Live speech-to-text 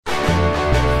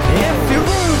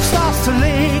starts to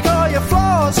leak or your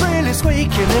floors really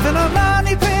squeak, you live in a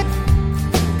money pit.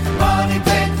 Money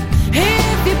pit.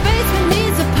 If your basement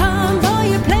needs a pump or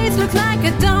your place looks like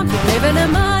a dump, you live in a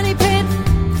money pit.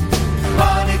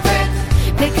 Money pit.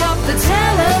 Pick up the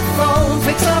telephone,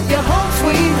 fix up your home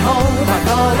sweet home by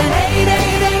calling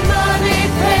 888 Money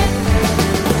Pit.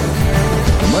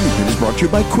 The Money Pit is brought to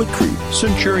you by Quikrete,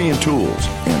 Centurion Tools,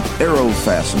 and Arrow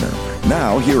Fastener.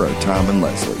 Now, here are Tom and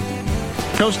Leslie.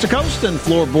 Coast to coast and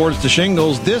floorboards to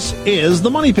shingles, this is the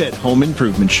Money Pit Home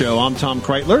Improvement Show. I'm Tom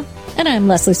Kreitler. And I'm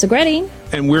Leslie Segretti.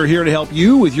 And we're here to help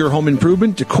you with your home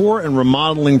improvement, decor, and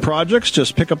remodeling projects.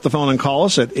 Just pick up the phone and call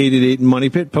us at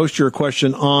 888-MONEYPIT. Post your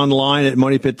question online at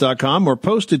moneypit.com or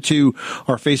post it to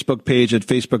our Facebook page at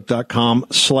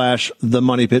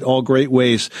facebook.com/themoneypit. All great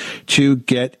ways to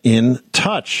get in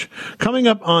touch. Coming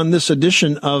up on this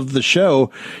edition of the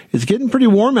show, it's getting pretty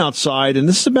warm outside, and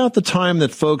this is about the time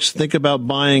that folks think about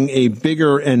buying a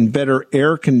bigger and better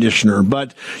air conditioner.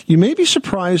 But you may be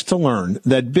surprised to learn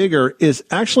that bigger is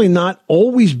actually not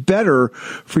always better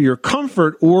for your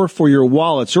comfort or for your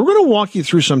wallet. So we're going to walk you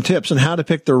through some tips on how to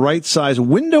pick the right size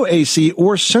window AC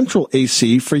or central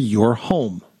AC for your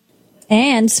home.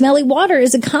 And smelly water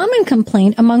is a common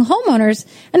complaint among homeowners,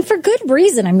 and for good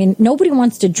reason. I mean, nobody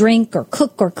wants to drink or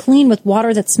cook or clean with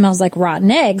water that smells like rotten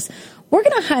eggs. We're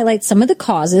going to highlight some of the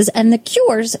causes and the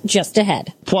cures just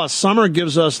ahead. Plus, summer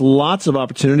gives us lots of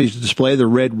opportunities to display the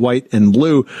red, white, and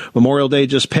blue. Memorial Day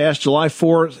just passed. July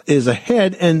 4th is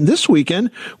ahead. And this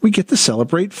weekend, we get to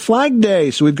celebrate Flag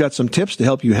Day. So we've got some tips to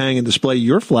help you hang and display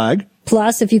your flag.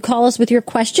 Plus, if you call us with your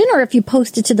question or if you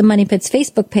post it to the Money Pit's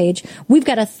Facebook page, we've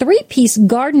got a 3-piece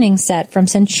gardening set from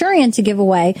Centurion to give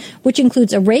away, which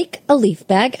includes a rake, a leaf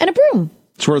bag, and a broom.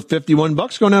 It's worth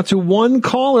 $51 going out to one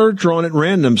caller drawn at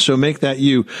random. So make that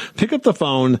you. Pick up the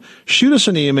phone, shoot us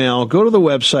an email, go to the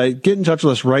website, get in touch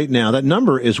with us right now. That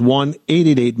number is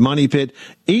 1-888-MONEYPIT,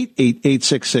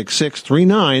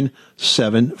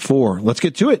 888-666-3974. Let's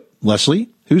get to it. Leslie,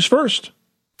 who's first?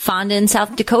 Fonda in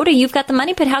South Dakota, you've got the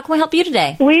Money Pit. How can we help you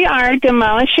today? We are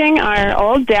demolishing our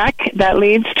old deck that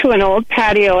leads to an old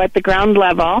patio at the ground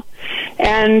level.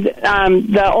 And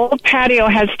the old patio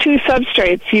has 2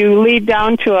 substrates. You lead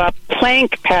down to a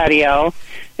plank patio.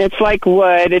 It's like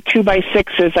wood,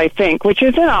 2x6s, I think, which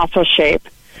is an awful shape.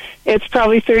 It's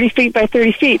probably 30 feet by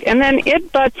 30 feet. And then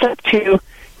it butts up to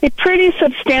a pretty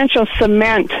substantial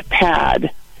cement pad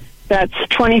that's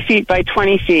 20 feet by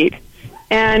 20 feet.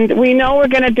 And we know we're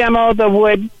going to demo the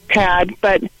wood pad,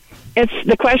 but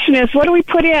the question is, what do we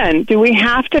put in? Do we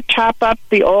have to chop up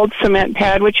the old cement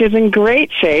pad, which is in great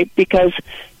shape because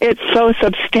it's so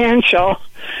substantial?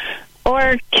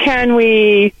 Or can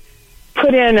we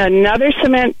put in another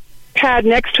cement pad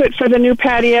next to it for the new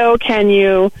patio? Can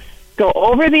you go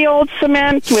over the old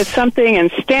cement with something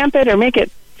and stamp it or make it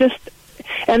just...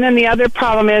 And then the other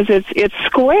problem is it's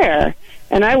square.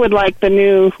 And I would like the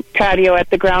new patio at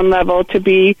the ground level to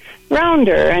be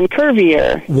rounder and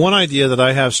curvier. One idea that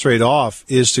I have straight off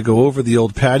is to go over the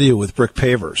old patio with brick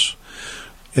pavers.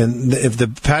 And if the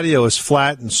patio is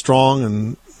flat and strong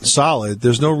and solid,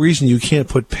 there's no reason you can't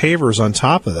put pavers on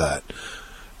top of that.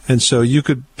 And so you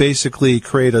could basically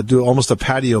do almost a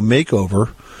patio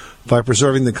makeover by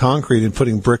preserving the concrete and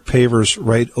putting brick pavers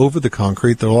right over the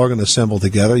concrete. They're all going to assemble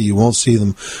together. You won't see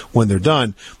them when they're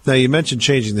done. Now, you mentioned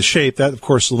changing the shape. That, of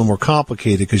course, is a little more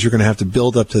complicated because you're going to have to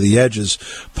build up to the edges.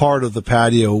 Part of the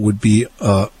patio would be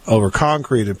over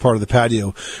concrete, and part of the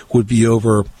patio would be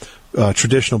over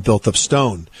traditional built-up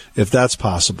stone, if that's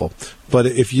possible. But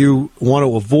if you want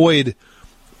to avoid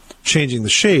changing the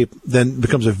shape, then it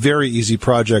becomes a very easy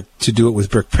project to do it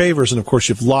with brick pavers. And, of course,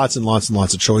 you have lots and lots and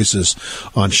lots of choices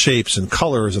on shapes and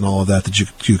colors and all of that you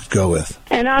could go with.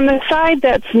 And on the side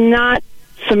that's not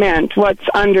cement, what's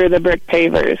under the brick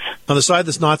pavers? On the side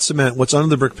that's not cement, what's under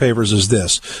the brick pavers is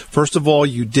this. First of all,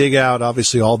 you dig out,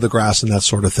 obviously, all the grass and that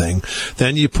sort of thing.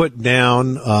 Then you put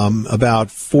down about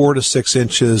 4 to 6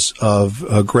 inches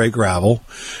of gray gravel.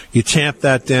 You tamp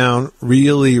that down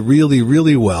really, really,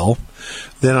 really well.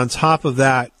 Then on top of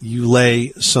that, you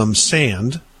lay some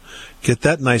sand, get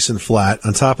that nice and flat.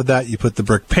 On top of that, you put the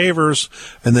brick pavers,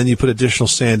 and then you put additional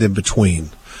sand in between.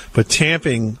 But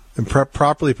tamping and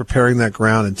properly preparing that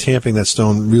ground and tamping that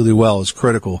stone really well is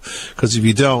critical, because if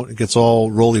you don't, it gets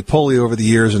all roly-poly over the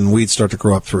years and weeds start to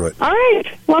grow up through it. All right.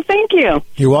 Well, thank you.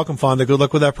 You're welcome, Fonda. Good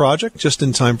luck with that project, just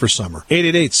in time for summer.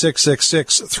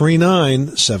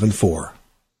 888-666-3974.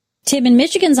 Tim in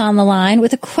Michigan's on the line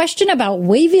with a question about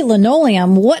wavy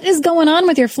linoleum. What is going on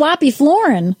with your floppy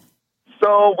flooring?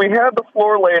 So we had the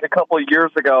floor laid a couple of years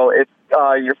ago. It's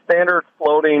your standard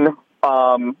floating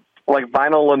like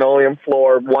vinyl linoleum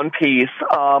floor, one piece.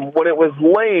 When it was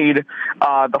laid,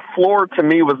 the floor to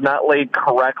me was not laid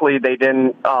correctly. They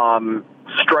didn't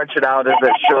stretch it out as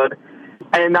it should.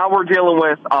 And now we're dealing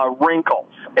with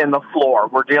wrinkles in the floor.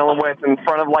 We're dealing with in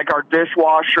front of like our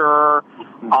dishwasher,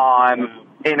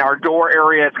 in our door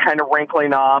area, it's kind of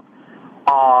wrinkling up.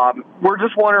 We're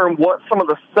just wondering what some of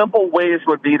the simple ways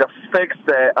would be to fix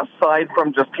it, aside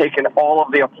from just taking all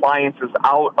of the appliances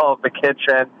out of the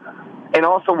kitchen. And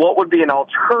also, what would be an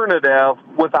alternative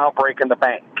without breaking the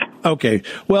bank? Okay.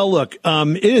 Well, look,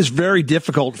 it is very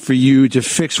difficult for you to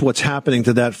fix what's happening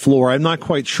to that floor. I'm not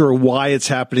quite sure why it's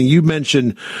happening. You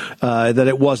mentioned that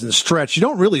it wasn't stretched. You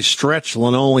don't really stretch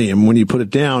linoleum when you put it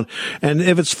down. And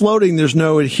if it's floating, there's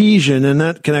no adhesion, and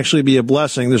that can actually be a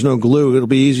blessing. There's no glue. It'll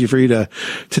be easy for you to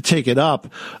take it up.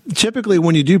 Typically,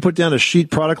 when you do put down a sheet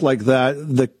product like that,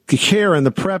 the care and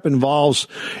the prep involves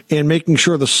in making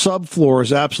sure the subfloor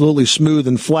is absolutely smooth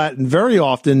and flat. And very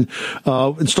often,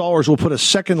 installers will put a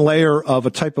second layer of a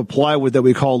type of plywood that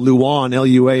we call Luan,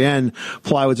 Luan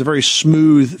plywood. It's a very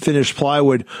smooth finished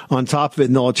plywood on top of it,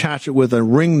 and they'll attach it with a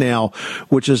ring nail,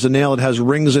 which is a nail that has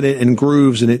rings in it and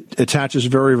grooves, and it attaches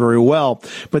very, very well.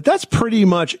 But that's pretty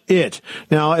much it.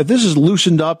 Now, if this is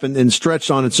loosened up and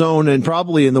stretched on its own, and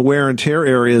probably in the wear and tear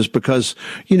areas, because,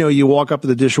 you walk up to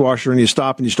the dishwasher and you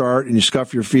stop and you start and you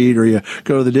scuff your feet, or you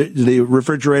go to the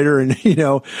refrigerator and,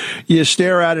 you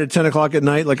stare at it at 10 o'clock at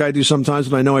night, like I do sometimes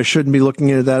when I know I shouldn't be looking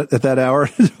at that hour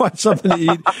to find something to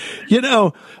eat.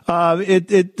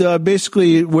 It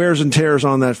basically wears and tears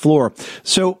on that floor.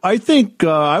 So I think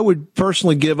I would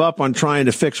personally give up on trying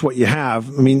to fix what you have.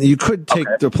 I mean, you could take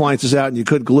the appliances out and you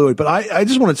could glue it, but I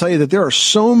just want to tell you that there are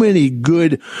so many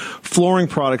good flooring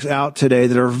products out today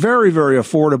that are very, very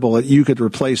affordable that you could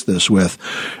replace this with.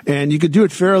 And you could do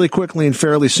it fairly quickly and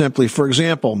fairly simply. For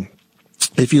example,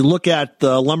 if you look at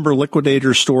the Lumber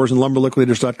Liquidators stores and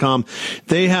lumberliquidators.com,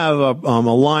 they have a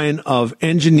line of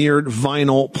engineered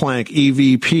vinyl plank,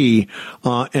 EVP,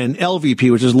 and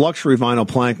LVP, which is luxury vinyl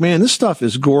plank. Man, this stuff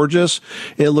is gorgeous.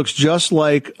 It looks just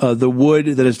like the wood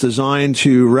that it's designed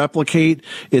to replicate.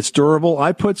 It's durable.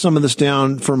 I put some of this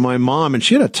down for my mom, and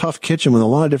she had a tough kitchen with a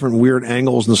lot of different weird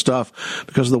angles and stuff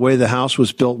because of the way the house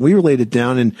was built. We laid it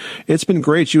down, and it's been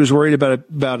great. She was worried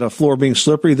about a floor being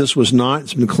slippery. This was not.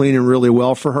 It's been cleaning really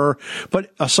well for her.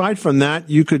 But aside from that,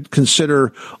 you could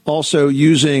consider also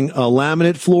using a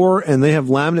laminate floor, and they have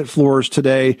laminate floors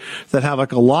today that have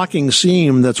like a locking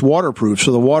seam that's waterproof,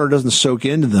 so the water doesn't soak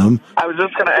into them. I was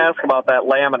just going to ask about that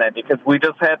laminate, because we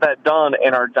just had that done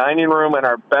in our dining room and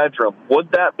our bedroom.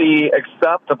 Would that be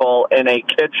acceptable in a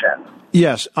kitchen?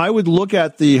 Yes, I would look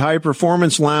at the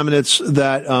high-performance laminates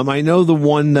that I know the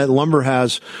one that Lumber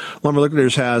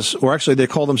Liquidators has, or actually they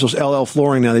call themselves LL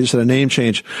Flooring now, they just had a name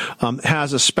change,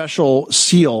 has a special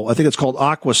seal. I think it's called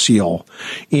Aqua Seal.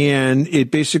 And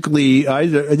it basically, I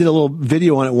did a little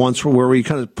video on it once where we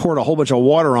kind of poured a whole bunch of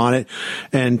water on it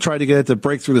and tried to get it to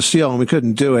break through the seal, and we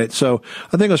couldn't do it. So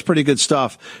I think it was pretty good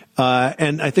stuff.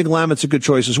 And I think laminate's a good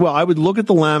choice as well. I would look at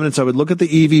the laminates. I would look at the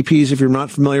EVPs if you're not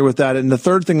familiar with that. And the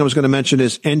third thing I was going to mention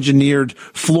is engineered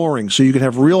flooring. So you could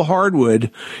have real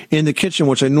hardwood in the kitchen,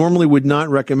 which I normally would not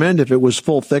recommend if it was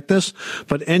full thickness.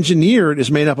 But engineered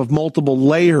is made up of multiple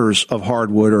layers of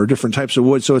hardwood or different types of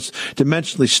wood. So it's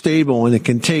dimensionally stable, and it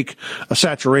can take a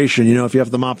saturation, if you have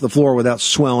to mop the floor without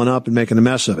swelling up and making a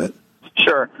mess of it.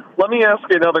 Sure. Let me ask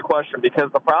you another question,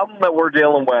 because the problem that we're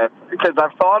dealing with, because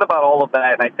I've thought about all of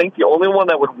that, and I think the only one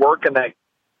that would work in that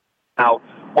now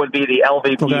would be the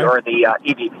LVP or the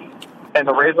EVP. And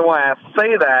the reason why I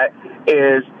say that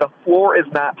is the floor is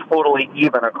not totally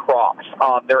even across.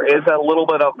 There is a little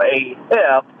bit of a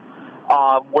hip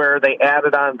where they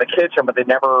added on the kitchen, but they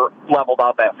never leveled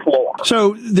out that floor.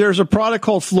 So there's a product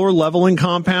called floor leveling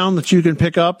compound that you can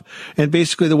pick up. And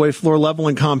basically the way floor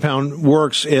leveling compound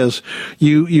works is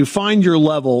you find your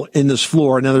level in this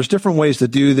floor. Now there's different ways to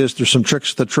do this. There's some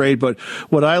tricks to the trade, but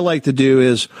what I like to do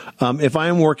is, if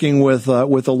I'm working with a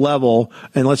level,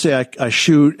 and let's say I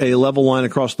shoot a level line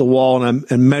across the wall and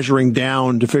I'm measuring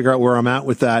down to figure out where I'm at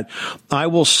with that, I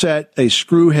will set a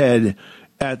screw head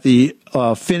at the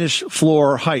finished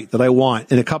floor height that I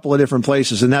want in a couple of different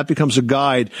places, and that becomes a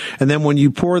guide. And then when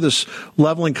you pour this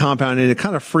leveling compound in, it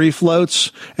kind of free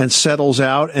floats and settles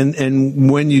out.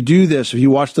 And when you do this, if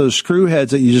you watch those screw heads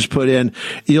that you just put in,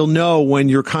 you'll know when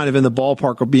you're kind of in the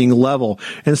ballpark of being level.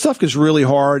 And stuff gets really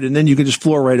hard, and then you can just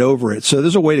floor right over it. So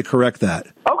there's a way to correct that.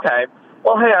 Okay.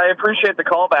 Well, hey, I appreciate the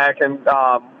call back, and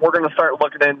we're going to start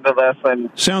looking into this.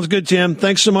 And sounds good, Tim.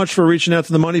 Thanks so much for reaching out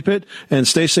to the Money Pit, and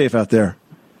stay safe out there.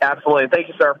 Absolutely. Thank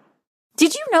you, sir.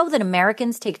 Did you know that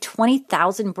Americans take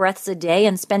 20,000 breaths a day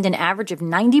and spend an average of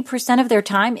 90% of their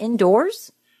time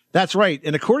indoors? That's right.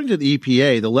 And according to the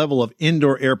EPA, the level of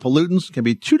indoor air pollutants can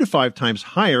be 2 to 5 times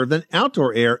higher than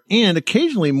outdoor air and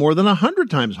occasionally more than 100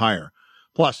 times higher.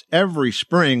 Plus, every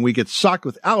spring we get socked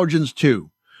with allergens too.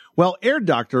 Well, Air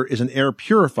Doctor is an air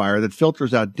purifier that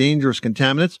filters out dangerous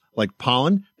contaminants like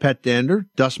pollen, pet dander,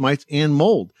 dust mites, and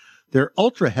mold. Their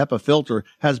Ultra HEPA filter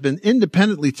has been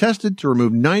independently tested to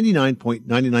remove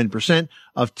 99.99%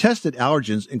 of tested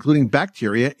allergens, including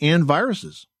bacteria and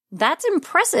viruses. That's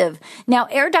impressive. Now,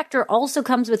 Air Doctor also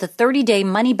comes with a 30-day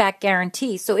money-back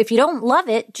guarantee, so if you don't love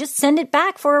it, just send it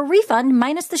back for a refund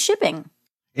minus the shipping.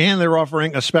 And they're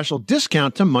offering a special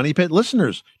discount to Money Pit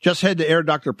listeners. Just head to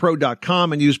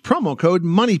airdoctorpro.com and use promo code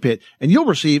MONEYPIT, and you'll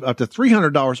receive up to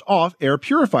 $300 off air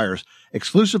purifiers.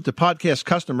 Exclusive to podcast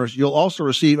customers, you'll also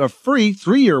receive a free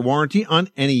 3-year warranty on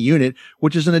any unit,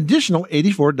 which is an additional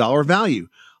 $84 value.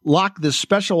 Lock this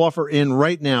special offer in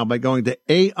right now by going to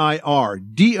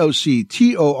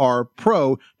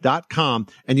airdoctorpro.com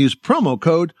and use promo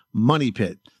code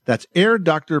MONEYPIT. That's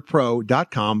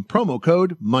airdoctorpro.com, promo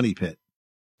code MONEYPIT.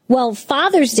 Well,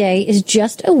 Father's Day is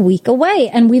just a week away,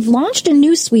 and we've launched a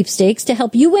new sweepstakes to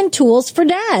help you win tools for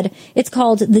Dad. It's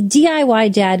called the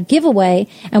DIY Dad Giveaway,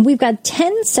 and we've got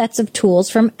 10 sets of tools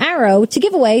from Arrow to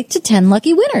give away to 10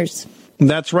 lucky winners.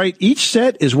 That's right. Each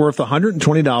set is worth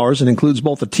 $120 and includes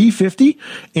both a T50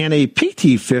 and a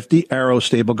PT50 Arrow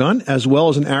staple gun, as well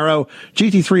as an Arrow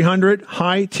GT300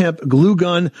 high-temp glue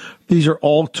gun. These are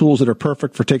all tools that are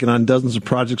perfect for taking on dozens of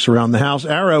projects around the house.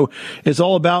 Arrow is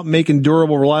all about making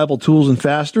durable, reliable tools and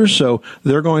faster, so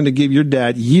they're going to give your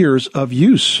dad years of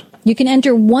use. You can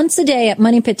enter once a day at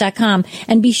moneypit.com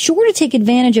and be sure to take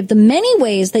advantage of the many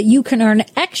ways that you can earn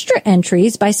extra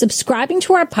entries by subscribing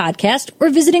to our podcast or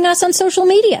visiting us on social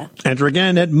media. Enter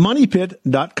again at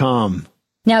moneypit.com.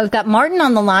 Now we've got Martin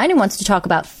on the line who wants to talk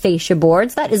about fascia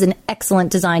boards. That is an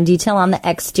excellent design detail on the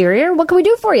exterior. What can we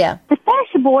do for you? The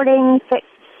fascia boarding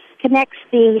connects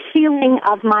the ceiling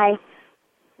of my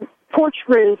porch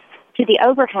roof to the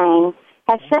overhang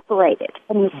has separated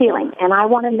from the ceiling, and I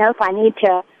want to know if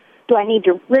do I need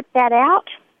to rip that out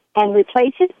and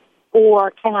replace it,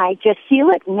 or can I just seal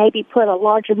it and maybe put a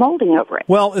larger molding over it?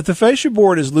 Well, if the fascia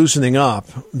board is loosening up,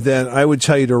 then I would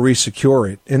tell you to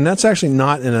resecure it. And that's actually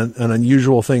not an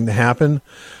unusual thing to happen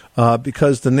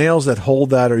because the nails that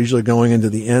hold that are usually going into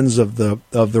the ends of the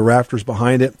rafters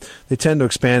behind it. They tend to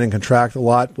expand and contract a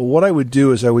lot. But what I would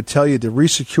do is I would tell you to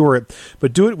resecure it,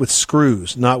 but do it with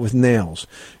screws, not with nails.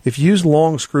 If you use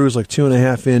long screws like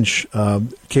 2.5-inch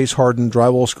case-hardened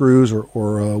drywall screws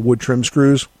or wood trim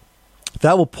screws,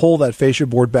 that will pull that fascia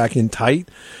board back in tight,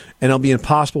 and it'll be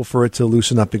impossible for it to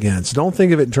loosen up again. So don't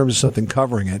think of it in terms of something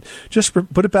covering it. Just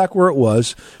put it back where it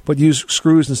was, but use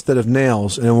screws instead of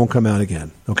nails, and it won't come out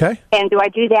again. Okay? And do I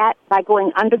do that by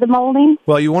going under the molding?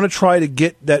 Well, you want to try to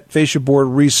get that fascia board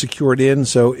re-secured in,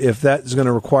 so if that is going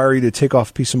to require you to take off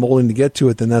a piece of molding to get to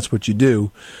it, then that's what you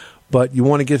do. But you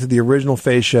want to get to the original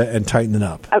fascia and tighten it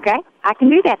up. Okay, I can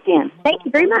do that then. Thank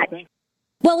you very much.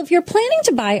 Well, if you're planning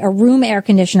to buy a room air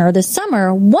conditioner this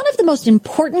summer, one of the most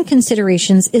important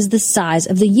considerations is the size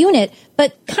of the unit.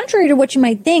 But contrary to what you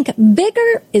might think,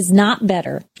 bigger is not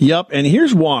better. Yep, and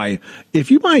here's why.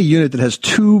 If you buy a unit that has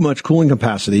too much cooling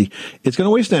capacity, it's going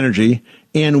to waste energy,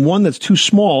 and one that's too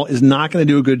small is not going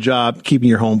to do a good job keeping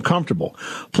your home comfortable.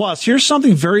 Plus, here's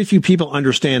something very few people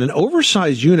understand. An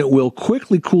oversized unit will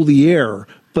quickly cool the air,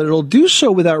 but it'll do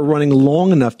so without running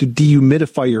long enough to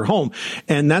dehumidify your home.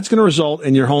 And that's going to result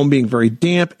in your home being very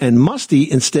damp and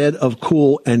musty instead of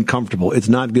cool and comfortable. It's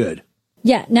not good.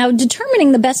 Yeah. Now,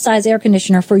 determining the best size air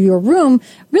conditioner for your room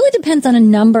really depends on a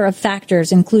number of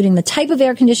factors, including the type of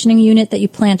air conditioning unit that you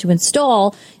plan to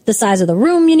install, the size of the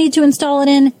room you need to install it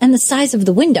in, and the size of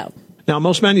the window. Now,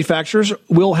 most manufacturers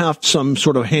will have some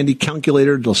sort of handy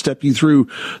calculator that'll step you through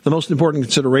the most important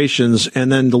considerations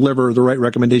and then deliver the right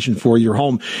recommendation for your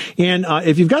home. And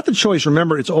if you've got the choice,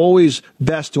 remember, it's always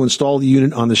best to install the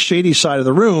unit on the shady side of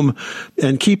the room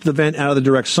and keep the vent out of the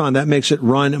direct sun. That makes it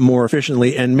run more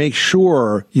efficiently, and make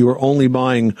sure you are only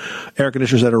buying air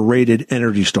conditioners that are rated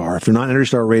Energy Star. If they're not Energy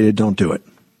Star rated, don't do it.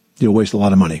 You'll waste a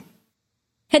lot of money.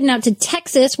 Heading out to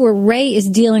Texas, where Ray is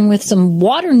dealing with some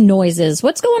water noises.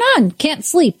 What's going on? Can't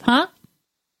sleep, huh?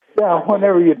 Yeah,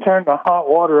 whenever you turn the hot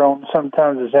water on,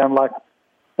 sometimes it sounds like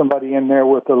somebody in there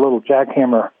with a little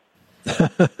jackhammer.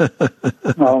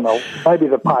 I don't know. Maybe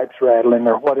the pipe's rattling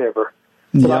or whatever.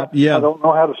 But I don't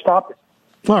know how to stop it.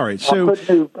 All right. So I put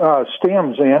new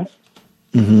stems in.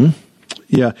 Mm-hmm.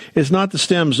 Yeah, it's not the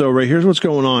stems though, Ray. Here's what's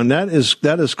going on. That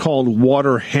is called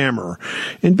water hammer.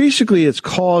 And basically it's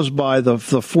caused by the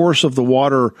force of the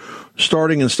water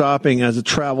starting and stopping as it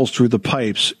travels through the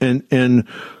pipes. And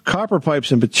copper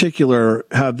pipes in particular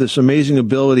have this amazing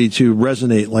ability to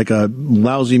resonate like a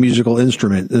lousy musical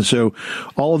instrument. And so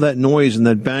all of that noise and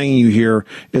that banging you hear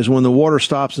is when the water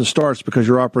stops and starts because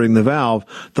you're operating the valve,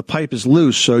 the pipe is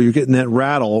loose, so you're getting that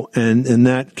rattle, and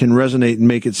that can resonate and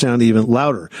make it sound even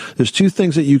louder. There's two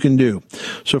things that you can do.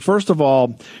 So first of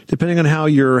all, depending on how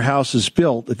your house is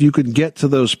built, if you could get to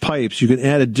those pipes, you can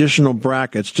add additional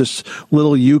brackets, just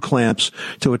little U-clamps,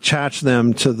 to attach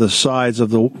them to the sides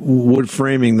of the wood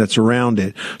framing that's around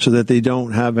it so that they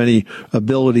don't have any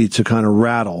ability to kind of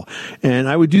rattle. And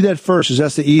I would do that first, because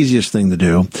that's the easiest thing to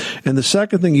do. And the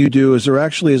second thing you do is there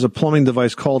actually is a plumbing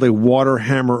device called a water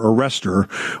hammer arrestor,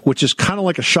 which is kind of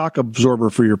like a shock absorber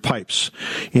for your pipes.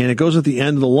 And it goes at the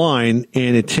end of the line,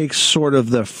 and it takes sort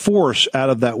of the force out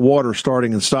of that water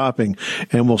starting and stopping,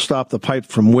 and will stop the pipe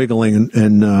from wiggling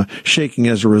and shaking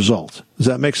as a result. Does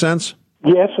that make sense?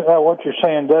 Yes, what you're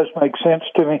saying does make sense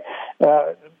to me.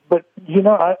 But,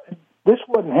 this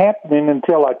wasn't happening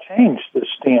until I changed the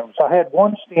stems. I had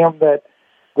one stem that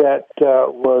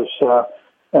was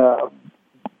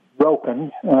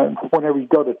broken. Whenever you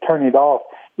go to turn it off,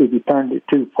 if you turned it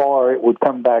too far, it would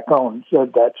come back on. So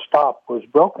that stop was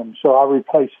broken. So I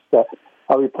replaced that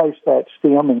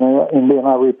stem, and then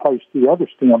I replaced the other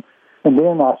stem. And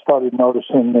then I started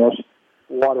noticing this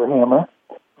water hammer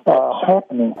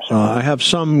happening. I have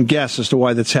some guess as to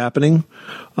why that's happening.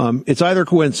 It's either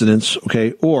coincidence,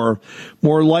 okay, or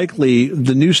more likely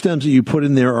the new stems that you put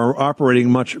in there are operating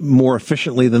much more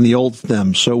efficiently than the old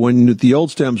stems. So when you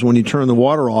turn the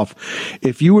water off,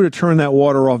 if you were to turn that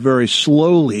water off very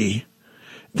slowly,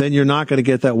 then you're not going to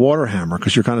get that water hammer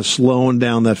because you're kind of slowing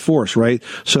down that force, right?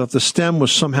 So if the stem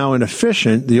was somehow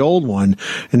inefficient, the old one,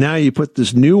 and now you put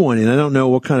this new one in, I don't know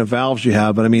what kind of valves you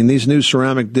have, but I mean, these new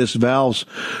ceramic disc valves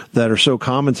that are so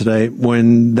common today,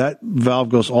 when that valve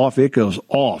goes off, it goes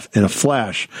off in a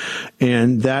flash.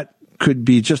 And that could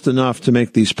be just enough to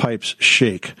make these pipes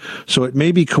shake. So it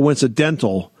may be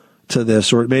coincidental to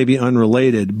this, or it may be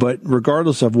unrelated, but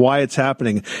regardless of why it's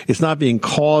happening, it's not being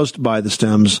caused by the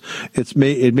stems. It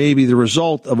may be the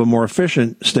result of a more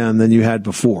efficient stem than you had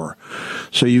before.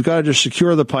 So you've got to just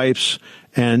secure the pipes,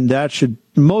 and that should,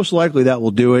 most likely that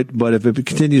will do it. But if it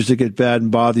continues to get bad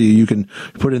and bother you, you can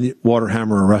put in the water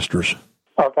hammer arresters.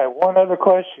 Okay, one other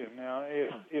question. Now,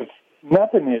 if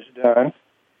nothing is done,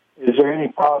 is there any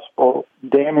possible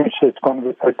damage that's going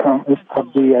to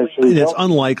be as a result? It's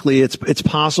unlikely. It's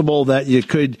possible that you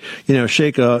could,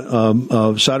 shake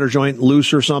a solder joint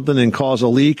loose or something and cause a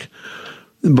leak,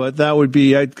 but that would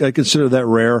be, I consider that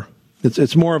rare.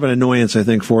 It's more of an annoyance, I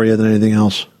think, for you than anything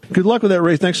else. Good luck with that,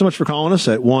 Ray. Thanks so much for calling us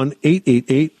at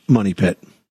 1-888-MONEY-PIT.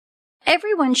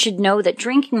 Everyone should know that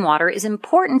drinking water is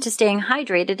important to staying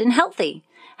hydrated and healthy.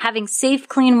 Having safe,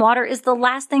 clean water is the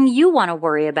last thing you want to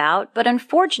worry about, but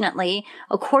unfortunately,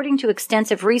 according to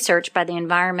extensive research by the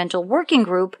Environmental Working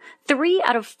Group, 3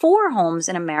 out of 4 homes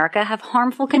in America have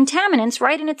harmful contaminants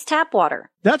right in its tap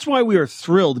water. That's why we are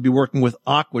thrilled to be working with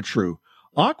AquaTrue.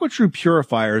 AquaTrue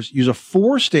purifiers use a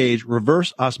 4-stage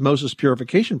reverse osmosis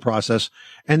purification process,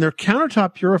 and their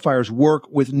countertop purifiers work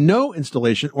with no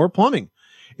installation or plumbing.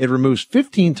 It removes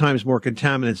 15 times more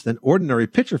contaminants than ordinary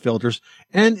pitcher filters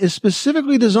and is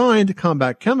specifically designed to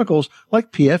combat chemicals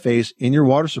like PFAS in your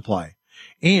water supply.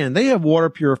 And they have water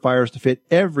purifiers to fit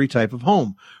every type of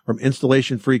home, from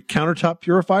installation-free countertop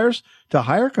purifiers to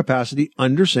higher capacity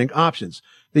under-sink options.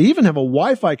 They even have a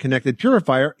Wi-Fi connected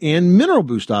purifier and mineral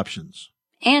boost options.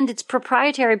 And its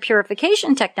proprietary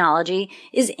purification technology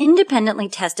is independently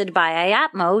tested by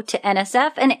IAPMO to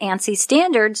NSF and ANSI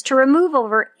standards to remove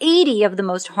over 80 of the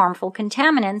most harmful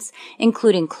contaminants,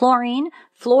 including chlorine,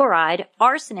 fluoride,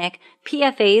 arsenic,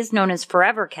 PFAS known as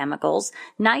forever chemicals,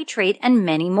 nitrate, and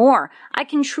many more. I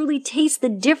can truly taste the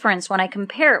difference when I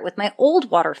compare it with my old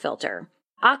water filter.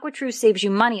 AquaTrue saves you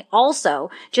money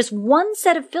also. Just one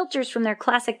set of filters from their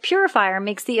classic purifier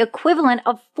makes the equivalent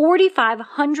of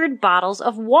 4,500 bottles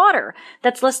of water.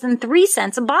 That's less than 3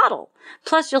 cents a bottle.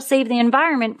 Plus, you'll save the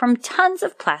environment from tons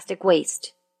of plastic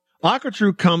waste.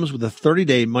 AquaTrue comes with a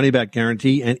 30-day money-back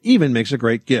guarantee and even makes a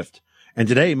great gift. And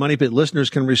today, Money Pit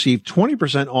listeners can receive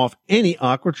 20% off any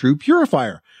AquaTrue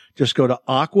purifier. Just go to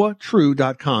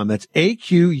aquatrue.com. That's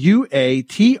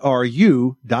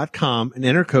AQUATRU.com and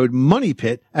enter code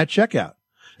MONEYPIT at checkout.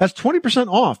 That's 20%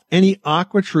 off any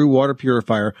AquaTrue water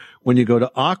purifier when you go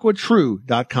to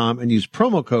aquatrue.com and use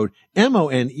promo code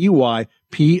MONEYPIT.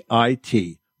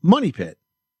 MONEYPIT.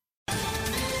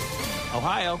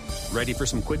 Ohio, ready for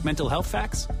some quick mental health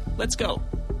facts? Let's go.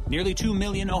 Nearly 2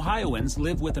 million Ohioans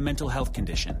live with a mental health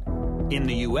condition. In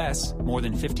the U.S., more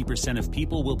than 50% of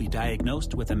people will be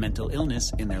diagnosed with a mental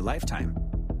illness in their lifetime.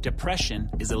 Depression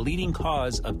is a leading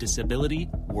cause of disability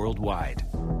worldwide.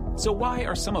 So why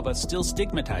are some of us still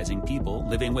stigmatizing people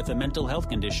living with a mental health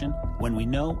condition when we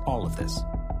know all of this?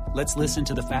 Let's listen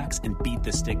to the facts and beat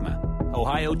the stigma.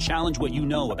 Ohio, challenge what you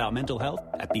know about mental health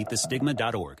at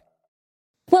beatthestigma.org.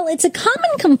 Well, it's a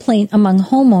common complaint among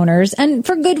homeowners, and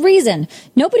for good reason.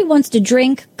 Nobody wants to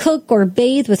drink, cook, or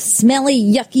bathe with smelly,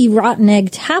 yucky, rotten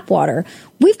egg tap water.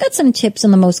 We've got some tips on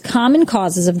the most common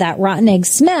causes of that rotten egg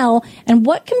smell and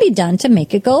what can be done to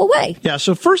make it go away. Yeah,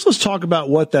 so first let's talk about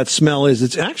what that smell is.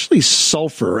 It's actually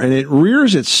sulfur, and it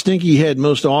rears its stinky head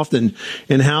most often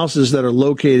in houses that are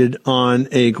located on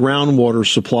a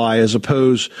groundwater supply as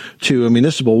opposed to a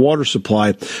municipal water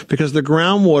supply, because the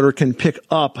groundwater can pick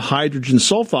up hydrogen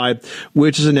sulfide,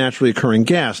 which is a naturally occurring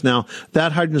gas. Now,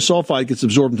 that hydrogen sulfide gets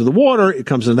absorbed into the water, it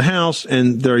comes into the house,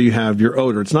 and there you have your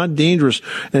odor. It's not dangerous,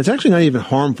 and it's actually not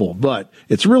even harmful, but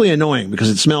it's really annoying because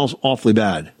it smells awfully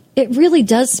bad. It really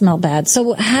does smell bad.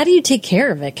 So how do you take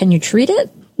care of it? Can you treat it?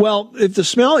 Well, if the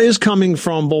smell is coming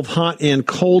from both hot and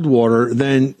cold water,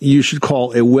 then you should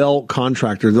call a well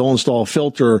contractor. They'll install a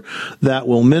filter that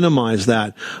will minimize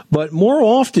that. But more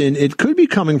often, it could be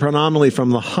coming predominantly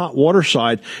from the hot water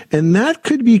side, and that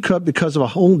could be because of a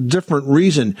whole different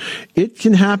reason. It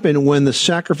can happen when the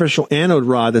sacrificial anode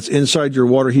rod that's inside your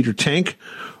water heater tank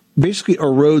basically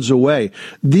erodes away.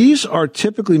 These are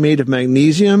typically made of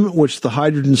magnesium, which the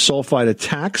hydrogen sulfide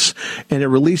attacks, and it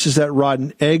releases that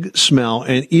rotten egg smell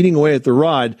and eating away at the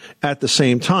rod at the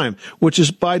same time, which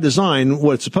is by design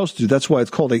what it's supposed to do. That's why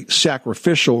it's called a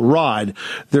sacrificial rod.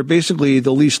 They're basically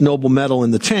the least noble metal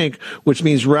in the tank, which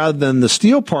means rather than the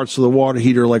steel parts of the water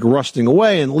heater like rusting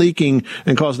away and leaking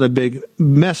and causing a big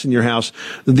mess in your house,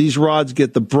 these rods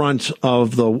get the brunt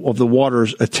of the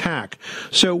water's attack.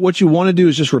 So what you want to do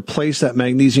is just replace that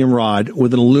magnesium rod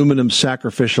with an aluminum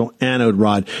sacrificial anode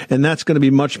rod, and that's going to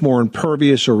be much more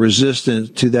impervious or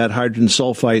resistant to that hydrogen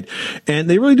sulfide. And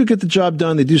they really do get the job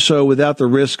done. They do so without the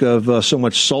risk of so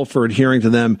much sulfur adhering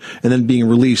to them and then being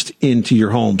released into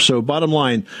your home. So bottom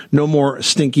line, no more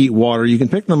stinky water. You can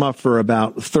pick them up for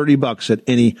about $30 at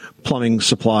any plumbing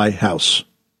supply house.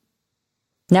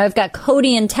 Now I've got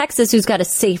Cody in Texas who's got a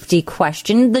safety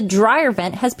question. The dryer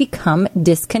vent has become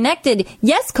disconnected.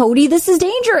 Yes, Cody, this is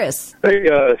dangerous. Hey,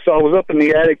 so I was up in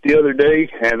the attic the other day,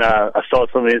 and I saw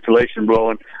some of the insulation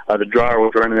blowing. The dryer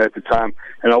was running at the time,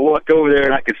 and I walked over there,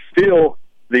 and I could feel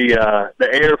the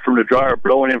air from the dryer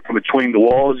blowing in from between the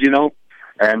walls, you know,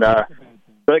 and that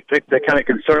kind of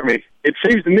concerned me. It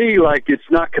seems to me like it's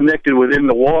not connected within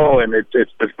the wall, and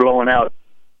it's blowing out.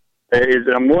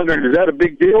 I'm wondering, is that a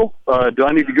big deal? Do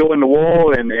I need to go in the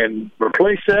wall and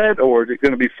replace that, or is it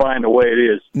going to be fine the way it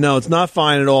is? No, it's not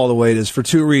fine at all the way it is for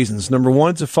two reasons. Number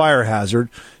one, it's a fire hazard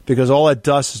because all that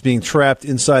dust is being trapped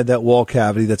inside that wall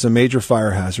cavity. That's a major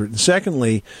fire hazard. And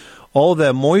secondly, all of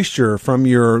that moisture from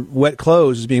your wet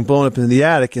clothes is being blown up into the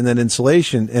attic and then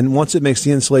insulation. And once it makes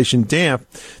the insulation damp,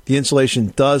 the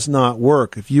insulation does not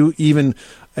work. If you even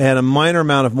add a minor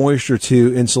amount of moisture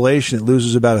to insulation, it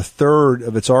loses about a third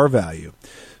of its R value.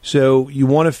 So you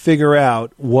want to figure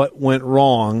out what went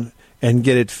wrong and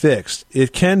get it fixed.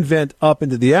 It can vent up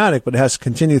into the attic, but it has to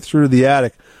continue through the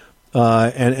attic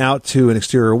and out to an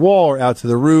exterior wall or out to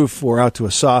the roof or out to a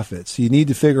soffit. So you need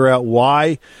to figure out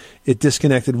why it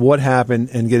disconnected, what happened,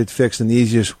 and get it fixed in the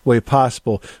easiest way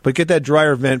possible. But get that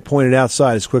dryer vent pointed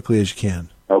outside as quickly as you can.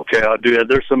 Okay, I'll do that.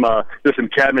 There's some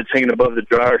cabinets hanging above the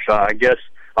dryer, so I guess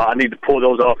I need to pull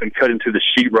those off and cut into the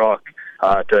sheetrock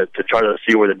to try to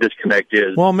see where the disconnect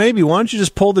is. Well, maybe. Why don't you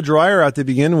just pull the dryer out to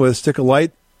begin with, stick a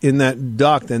light in that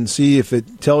duct, and see if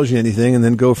it tells you anything, and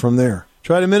then go from there.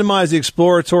 Try to minimize the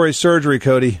exploratory surgery,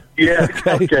 Cody. Yeah,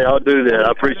 okay, I'll do that.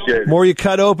 I appreciate it. The more you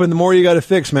cut open, the more you got to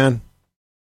fix, man.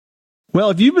 Well,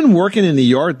 if you've been working in the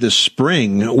yard this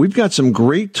spring, we've got some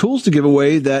great tools to give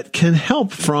away that can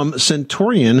help from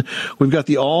Centurion. We've got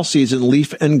the all-season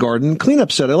leaf and garden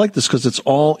cleanup set. I like this because it's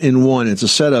all in one. It's a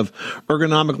set of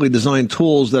ergonomically designed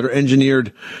tools that are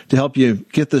engineered to help you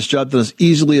get this job done as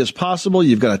easily as possible.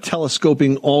 You've got a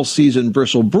telescoping all-season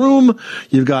bristle broom.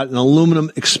 You've got an aluminum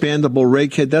expandable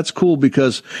rake head. That's cool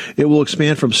because it will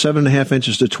expand from 7.5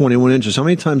 inches to 21 inches. How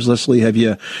many times, Leslie, have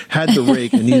you had the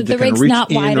rake and needed to kind of reach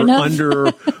in or under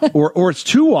under, or it's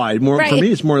too wide. More Right. for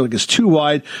me, it's more like it's too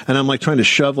wide, and I'm like trying to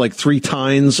shove like 3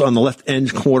 tines on the left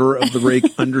end corner of the rake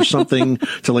under something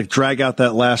to like drag out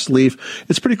that last leaf.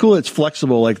 It's pretty cool. It's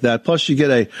flexible like that. Plus, you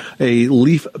get a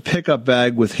leaf pickup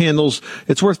bag with handles.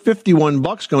 It's worth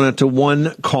 $51 going out to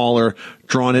one caller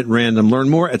drawn at random. Learn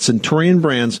more at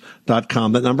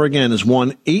CenturionBrands.com. That number again is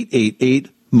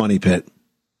 1-888-MONEYPIT.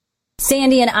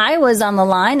 Sandy in Iowa's on the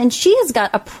line, and she has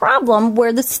got a problem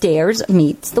where the stairs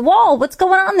meets the wall. What's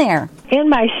going on there? In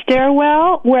my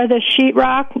stairwell, where the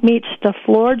sheetrock meets the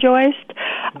floor joist,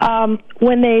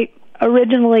 when they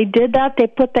originally did that, they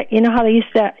put that, you know how they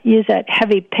use that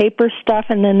heavy paper stuff,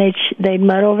 and then they'd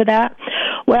mud over that?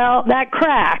 Well, that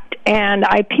cracked, and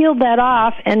I peeled that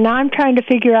off, and now I'm trying to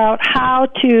figure out how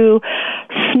to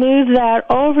smooth that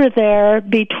over there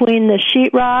between the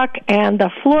sheetrock and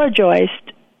the floor joist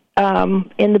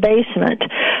in the basement,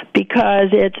 because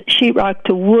it's sheetrock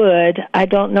to wood. I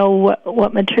don't know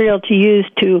what material to use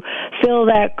to fill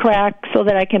that crack so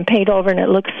that I can paint over and it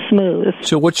looks smooth.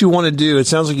 So what you want to do, it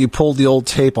sounds like you pulled the old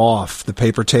tape off, the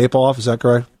paper tape off. Is that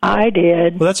correct? I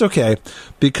did. Well, that's okay,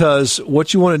 because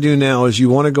what you want to do now is you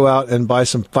want to go out and buy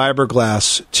some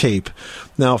fiberglass tape.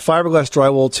 Now, fiberglass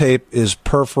drywall tape is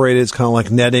perforated. It's kind of like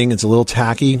netting. It's a little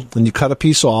tacky. And you cut a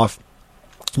piece off.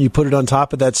 You put it on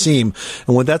top of that seam,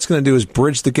 and what that's going to do is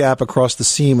bridge the gap across the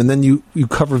seam, and then you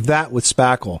cover that with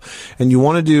spackle. And you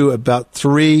want to do about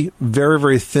 3 very,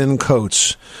 very thin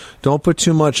coats. Don't put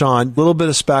too much on. A little bit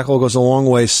of spackle goes a long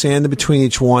way. Sand in between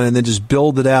each one, and then just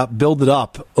build it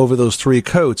up over those 3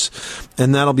 coats,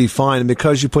 and that'll be fine. And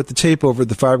because you put the tape over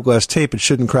the fiberglass tape, it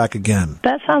shouldn't crack again.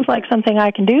 That sounds like something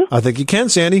I can do. I think you can,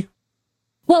 Sandy.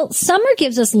 Well, summer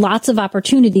gives us lots of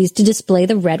opportunities to display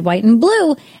the red, white, and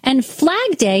blue, and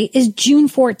Flag Day is June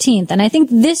 14th. And I think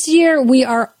this year we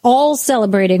are all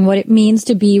celebrating what it means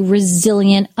to be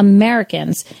resilient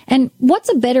Americans. And what's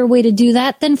a better way to do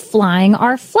that than flying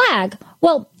our flag?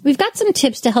 Well, we've got some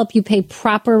tips to help you pay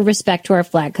proper respect to our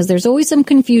flag, because there's always some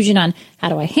confusion on how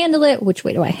do I handle it, which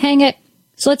way do I hang it.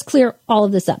 So let's clear all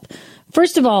of this up.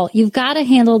 First of all, you've got to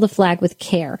handle the flag with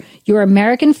care. Your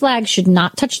American flag should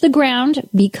not touch the ground,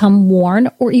 become worn,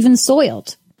 or even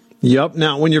soiled. Yep.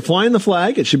 Now, when you're flying the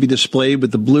flag, it should be displayed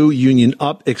with the blue union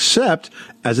up, except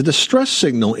as a distress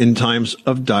signal in times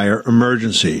of dire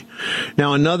emergency.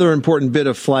 Now, another important bit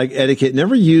of flag etiquette,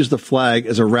 never use the flag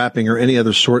as a wrapping or any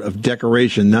other sort of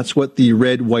decoration. That's what the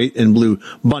red, white, and blue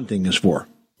bunting is for.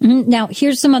 Now,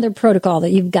 here's some other protocol that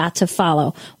you've got to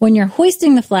follow. When you're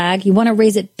hoisting the flag, you want to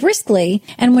raise it briskly,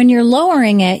 and when you're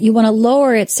lowering it, you want to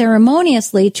lower it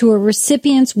ceremoniously to a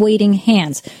recipient's waiting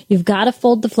hands. You've got to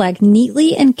fold the flag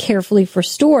neatly and carefully for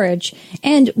storage,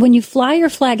 and when you fly your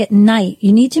flag at night,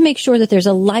 you need to make sure that there's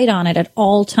a light on it at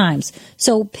all times.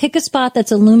 So pick a spot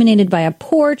that's illuminated by a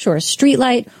porch or a street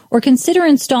light, or consider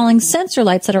installing sensor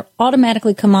lights that are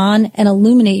automatically come on and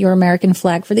illuminate your American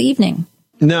flag for the evening.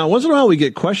 Now, once in a while we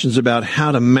get questions about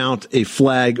how to mount a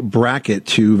flag bracket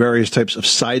to various types of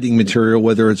siding material,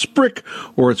 whether it's brick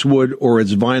or it's wood or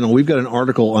it's vinyl. We've got an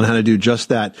article on how to do just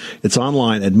that. It's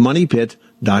online at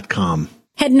moneypit.com.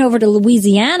 Heading over to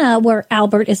Louisiana, where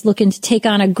Albert is looking to take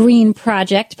on a green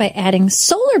project by adding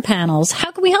solar panels. How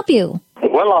can we help you?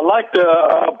 Well, I'd like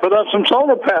to put up some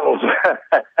solar panels.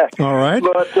 All right.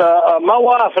 But my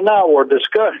wife and I were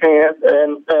discussing it,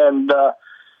 and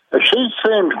she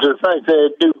seems to think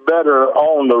they'd do better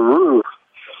on the roof.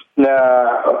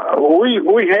 Now,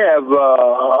 we have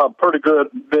a pretty good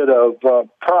bit of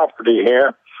property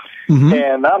here,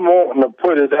 and I'm wanting to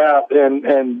put it out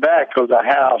in back of the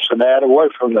house and that, away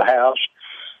from the house.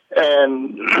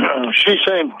 And she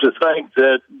seems to think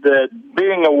that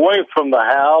being away from the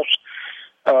house,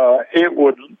 they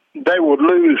would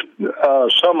lose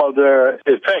some of their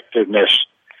effectiveness.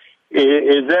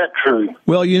 Is that true?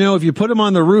 Well, you know, if you put them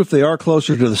on the roof, they are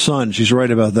closer to the sun. She's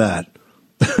right about that.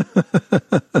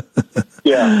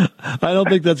 Yeah. I don't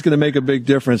think that's going to make a big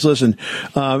difference. Listen,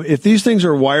 if these things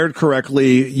are wired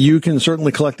correctly, you can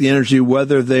certainly collect the energy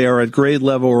whether they are at grade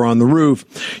level or on the roof.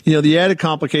 You know, the added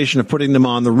complication of putting them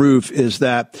on the roof is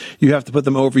that you have to put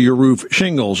them over your roof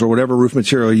shingles or whatever roof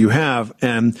material you have.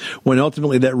 And when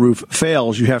ultimately that roof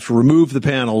fails, you have to remove the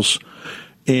panels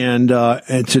and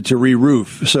to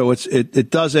re-roof. So it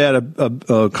does add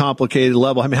a complicated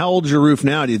level. I mean, how old is your roof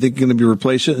now? Do you think you're going to be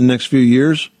replacing it in the next few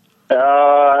years?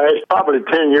 It's probably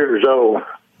 10 years old.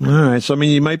 All right. So, I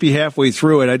mean, you might be halfway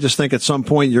through it. I just think at some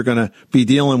point you're going to be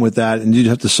dealing with that, and you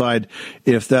have to decide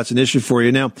if that's an issue for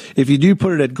you. Now, if you do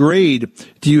put it at grade,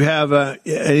 do you have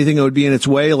anything that would be in its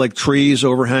way, like trees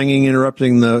overhanging,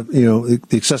 interrupting the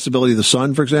accessibility of the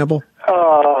sun, for example?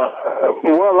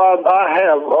 Well, I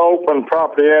have open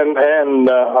property and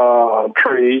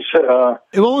trees.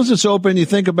 As long as it's open, you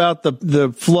think about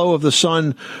the flow of the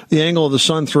sun, the angle of the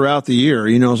sun throughout the year.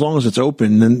 As long as it's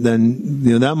open, then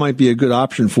that might be a good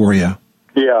option for you.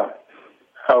 Yeah.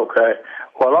 Okay.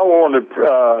 Well, I wanted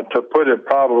to put it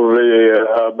probably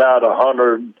about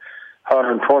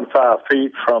 125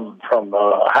 feet from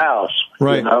the house.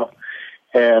 Right.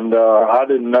 And I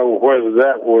didn't know whether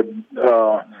that would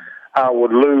I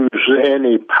would lose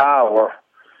any power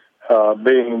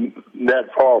being that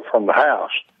far from the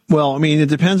house. Well, it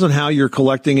depends on how you're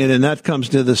collecting it, and that comes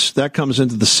into the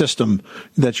system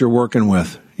that you're working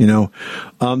with.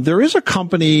 There is a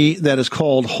company that is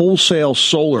called Wholesale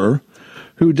Solar,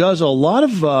 who does a lot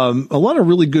of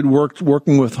really good work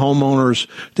working with homeowners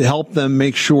to help them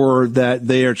make sure that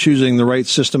they are choosing the right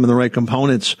system and the right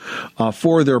components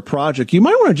for their project. You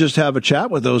might want to just have a chat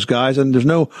with those guys, and there's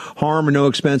no harm or no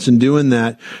expense in doing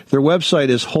that. Their website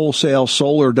is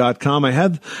wholesalesolar.com. I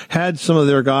have had some of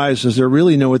their guys, as they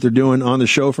really know what they're doing, on the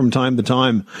show from time to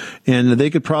time, and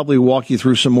they could probably walk you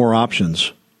through some more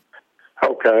options.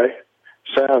 Okay.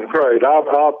 Sounds great.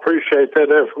 I appreciate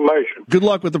that information. Good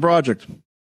luck with the project.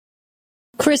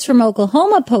 Chris from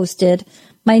Oklahoma posted,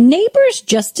 my neighbors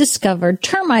just discovered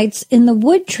termites in the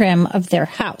wood trim of their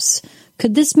house.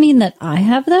 Could this mean that I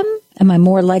have them? Am I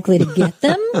more likely to get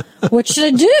them? What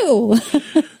should I do?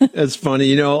 That's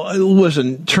funny.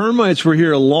 Listen, termites were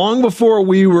here long before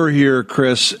we were here,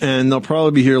 Chris, and they'll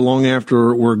probably be here long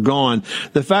after we're gone.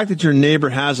 The fact that your neighbor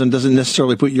has them doesn't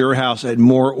necessarily put your house at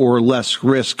more or less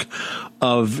risk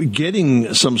of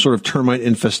getting some sort of termite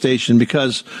infestation,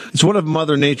 because it's one of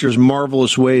Mother Nature's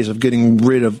marvelous ways of getting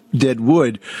rid of dead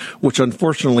wood, which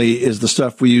unfortunately is the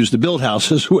stuff we use to build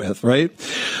houses with, right?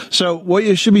 So what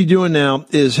you should be doing now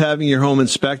is having your home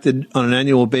inspected on an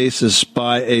annual basis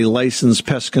by a licensed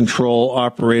pest control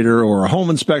operator or a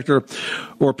home inspector,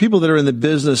 or people that are in the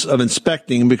business of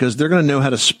inspecting, because they're going to know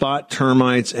how to spot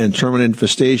termites and termite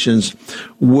infestations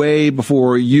way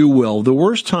before you will. The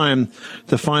worst time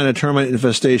to find a termite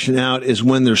infestation out is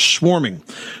when they're swarming,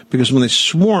 because when they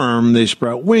swarm, they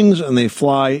sprout wings and they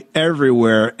fly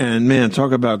everywhere. And man,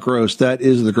 talk about gross. That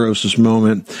is the grossest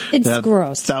moment. It's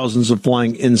gross. Thousands of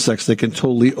flying insects that can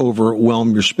totally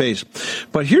overwhelm your space.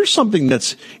 But here's something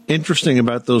that's interesting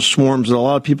about those swarms that a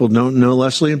lot of people don't know,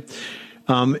 Leslie.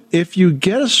 If you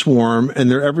get a swarm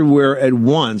and they're everywhere at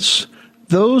once,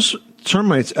 those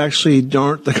termites actually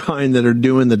aren't the kind that are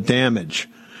doing the damage.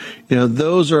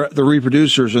 Those are the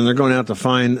reproducers, and they're going out to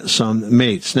find some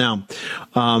mates. Now,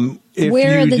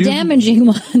 where are the damaging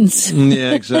ones?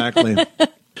 Yeah, exactly.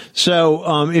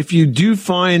 So if you do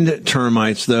find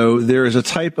termites, though, there is a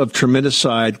type of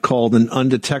termiticide called an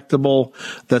undetectable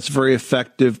that's very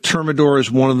effective. Termidor is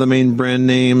one of the main brand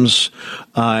names.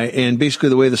 And basically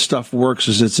the way the stuff works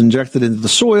is it's injected into the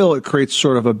soil. It creates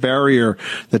sort of a barrier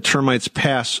that termites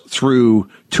pass through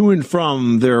to and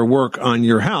from their work on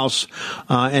your house,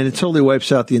 and it totally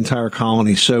wipes out the entire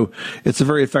colony. So it's a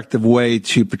very effective way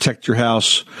to protect your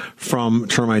house from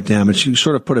termite damage. You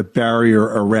sort of put a barrier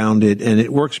around it, and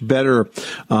it works better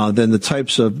than the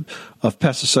types of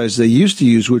pesticides they used to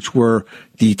use, which were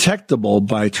detectable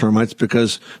by termites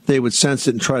because they would sense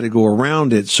it and try to go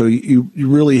around it. So you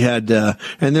really had,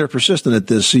 and they're persistent at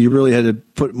this, so you really had to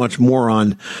put much more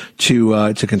on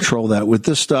to control that. With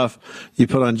this stuff, you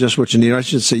put on just what you need. I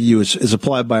should say is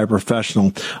applied by a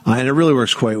professional, and it really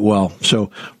works quite well.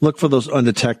 So look for those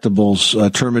undetectables,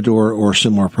 Termidor or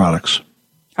similar products.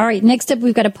 All right, next up,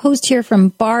 we've got a post here from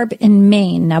Barb in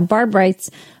Maine. Now, Barb writes,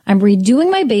 I'm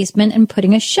redoing my basement and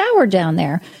putting a shower down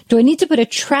there. Do I need to put a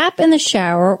trap in the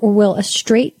shower, or will a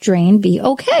straight drain be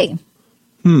okay?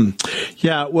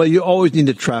 Yeah, well, you always need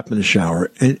a trap in the shower,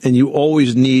 and you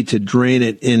always need to drain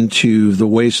it into the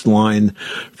waste line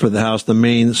for the house, the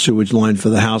main sewage line for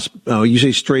the house. You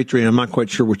say straight drain. I'm not quite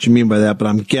sure what you mean by that, but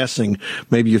I'm guessing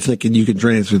maybe you're thinking you could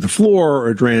drain it through the floor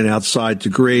or drain it outside to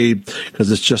grade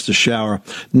because it's just a shower.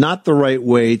 Not the right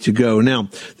way to go. Now,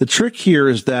 the trick here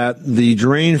is that the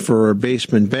drain for a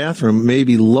basement bathroom may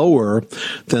be lower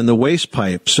than the waste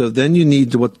pipe. So then you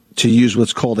need to use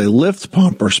what's called a lift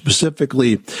pump, or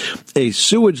specifically a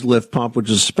sewage lift pump, which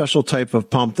is a special type of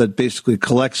pump that basically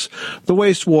collects the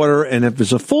wastewater. And if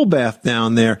there's a full bath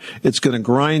down there, it's going to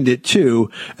grind it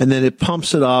too. And then it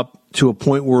pumps it up to a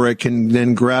point where it can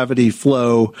then gravity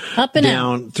flow up and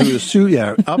down out. through the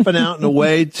sewage, up and out in a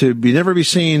way to never be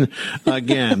seen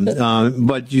again.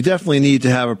 But you definitely need to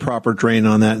have a proper drain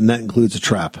on that, and that includes a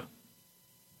trap.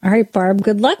 All right, Barb,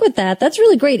 good luck with that. That's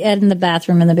really great, Ed, in the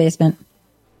bathroom in the basement.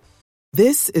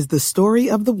 This is the story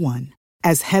of the one.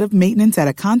 As head of maintenance at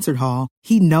a concert hall,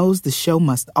 he knows the show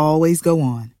must always go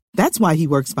on. That's why he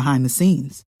works behind the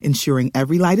scenes, ensuring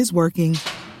every light is working,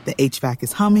 the HVAC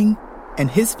is humming,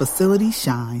 and his facility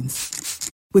shines.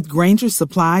 With Grainger's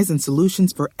supplies and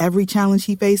solutions for every challenge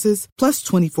he faces, plus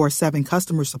 24/7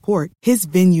 customer support, his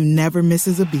venue never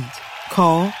misses a beat.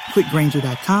 Call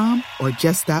quickgrainger.com or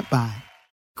just stop by.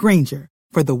 Grainger,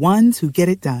 for the ones who get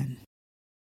it done.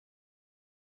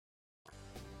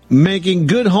 Making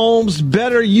good homes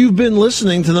better. You've been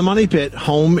listening to the Money Pit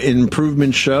Home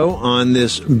Improvement Show on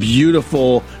this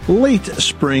beautiful late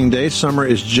spring day. Summer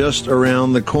is just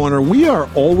around the corner. We are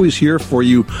always here for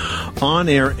you on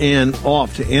air and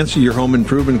off to answer your home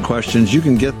improvement questions. You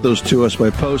can get those to us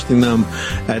by posting them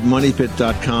at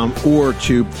moneypit.com or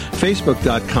to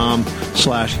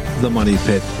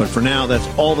facebook.com/themoneypit. But for now, that's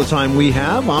all the time we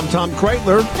have. I'm Tom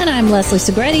Kreitler. And I'm Leslie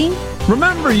Segretti.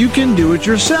 Remember, you can do it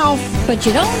yourself, but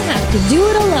you don't have to do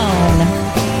it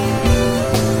alone.